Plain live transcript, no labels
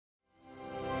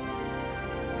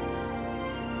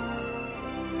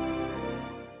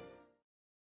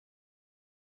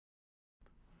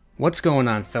What's going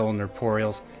on, fellow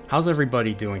Nerdporials? How's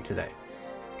everybody doing today?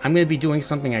 I'm going to be doing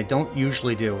something I don't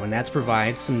usually do, and that's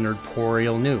provide some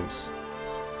Nerdporial news.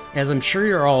 As I'm sure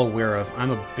you're all aware of, I'm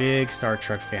a big Star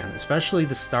Trek fan, especially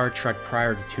the Star Trek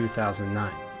prior to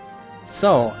 2009.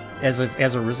 So, as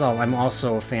a result, I'm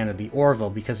also a fan of the Orville,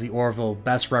 because the Orville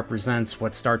best represents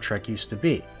what Star Trek used to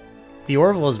be. The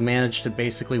Orville has managed to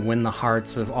basically win the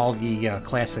hearts of all the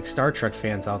classic Star Trek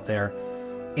fans out there,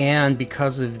 and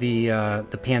because of the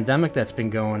pandemic that's been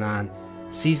going on,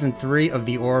 Season 3 of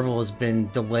the Orville has been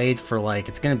delayed for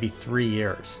it's going to be 3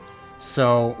 years.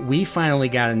 So we finally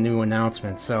got a new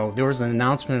announcement. So there was an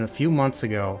announcement a few months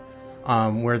ago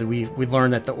where we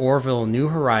learned that the Orville New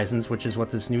Horizons, which is what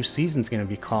this new season is going to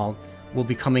be called, will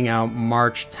be coming out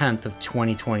March 10th of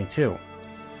 2022.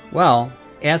 Well,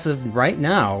 as of right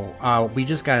now, we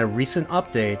just got a recent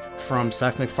update from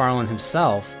Seth MacFarlane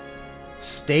himself,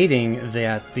 stating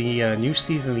that the new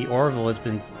season of the Orville has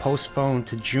been postponed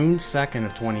to June 2nd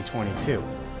of 2022.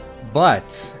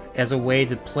 But as a way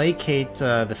to placate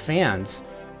the fans,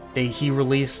 he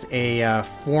released a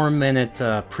 4-minute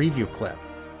preview clip.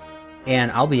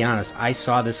 And I'll be honest, I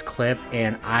saw this clip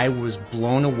and I was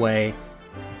blown away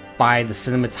by the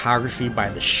cinematography, by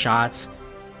the shots.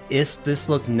 This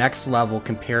looked next level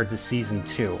compared to Season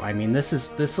 2. I mean,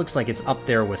 this looks like it's up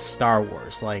there with Star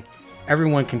Wars.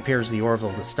 Everyone compares the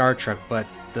Orville to Star Trek, but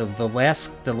the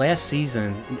last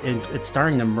season, it's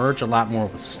starting to merge a lot more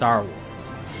with Star Wars,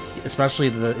 especially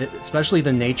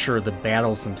the nature of the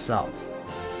battles themselves.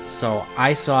 So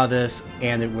I saw this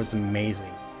and it was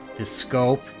amazing. The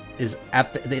scope is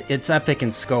epic. It's epic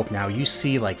in scope now. You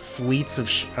see fleets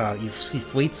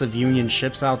of Union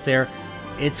ships out there.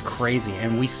 It's crazy,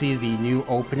 and we see the new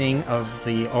opening of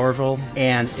the Orville,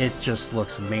 and it just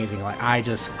looks amazing. I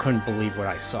just couldn't believe what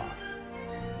I saw.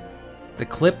 The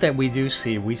clip that we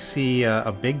see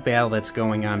a big battle that's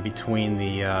going on between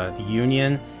the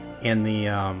Union and the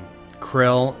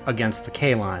Krill against the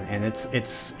Kaylon, and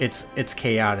it's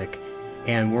chaotic.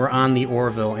 And we're on the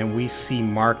Orville, and we see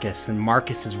Marcus, and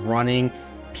Marcus is running.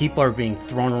 People are being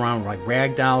thrown around like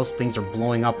rag dolls. Things are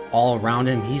blowing up all around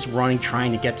him. He's running,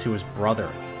 trying to get to his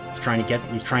brother. He's trying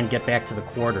to get back to the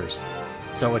quarters.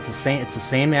 So it's the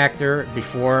same actor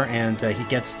before, and he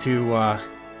gets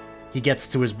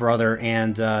to his brother,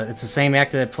 and it's the same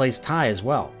actor that plays Ty as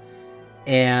well.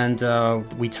 And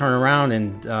we turn around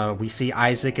and we see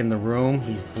Isaac in the room.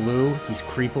 He's blue. He's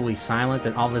creepily silent,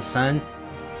 and all of a sudden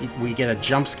we get a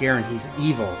jump scare, and he's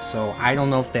evil. So I don't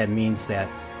know if that means that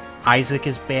Isaac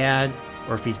is bad,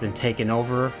 or if he's been taken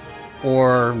over,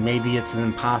 or maybe it's an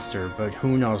imposter, but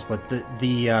who knows. But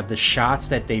the shots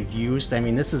that they've used, I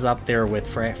mean, this is up there with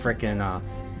frickin'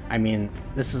 I mean,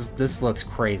 this looks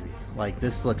crazy.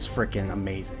 This looks frickin'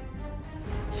 amazing.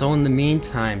 So in the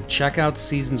meantime, check out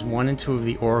Seasons 1 and 2 of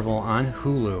the Orville on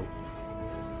Hulu.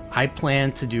 I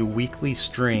plan to do weekly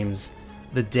streams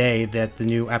the day that the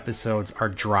new episodes are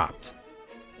dropped.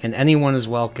 And anyone is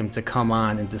welcome to come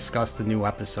on and discuss the new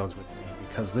episodes with me,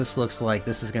 because this looks like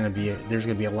there's going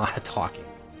to be a lot of talking.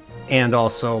 And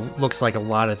also looks like a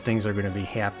lot of things are going to be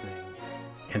happening.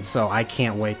 And so I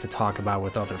can't wait to talk about it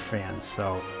with other fans.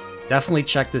 So definitely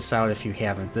check this out if you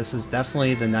haven't. This is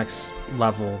definitely the next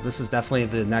level. This is definitely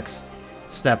the next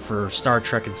step for Star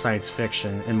Trek and science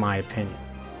fiction, in my opinion.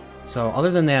 So other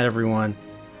than that, everyone,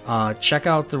 check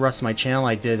out the rest of my channel.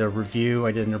 I did a review.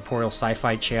 I did Nerdporial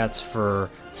Sci-Fi Chats for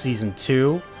Season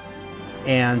 2.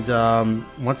 And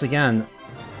once again,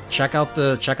 check out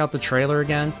the trailer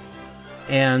again,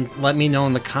 and let me know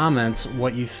in the comments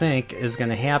what you think is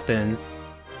going to happen.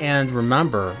 And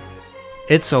remember,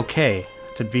 it's okay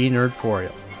to be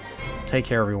Nerdporial. Take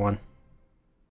care, everyone.